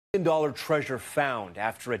Million-dollar treasure found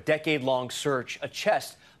after a decade-long search, a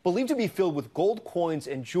chest believed to be filled with gold coins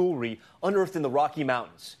and jewelry unearthed in the Rocky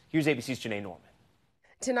Mountains. Here's ABC's Janae Norman.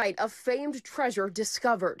 Tonight, a famed treasure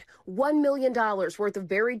discovered. $1 million worth of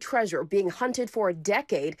buried treasure being hunted for a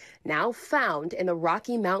decade, now found in the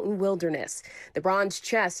Rocky Mountain wilderness. The bronze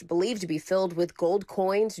chest believed to be filled with gold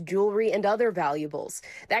coins, jewelry, and other valuables.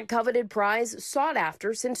 That coveted prize sought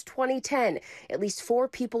after since 2010. At least 4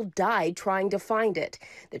 people died trying to find it.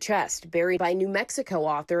 The chest, buried by New Mexico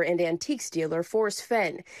author and antiques dealer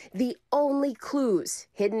Fenn. The only clues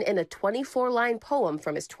hidden in a 24-line poem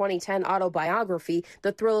from his 2010 autobiography,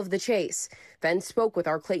 The Thrill of the Chase. Fenn spoke with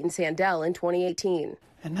our Clayton Sandell in 2018.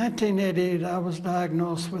 In 1988, I was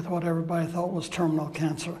diagnosed with what everybody thought was terminal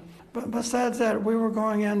cancer. But besides that, we were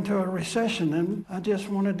going into a recession, and I just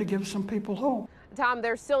wanted to give some people hope. Tom,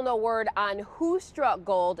 there's still no word on who struck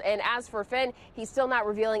gold, and as for Fenn, he's still not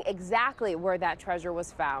revealing exactly where that treasure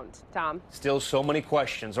was found. Tom? Still so many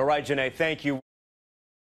questions. All right, Janae, thank you.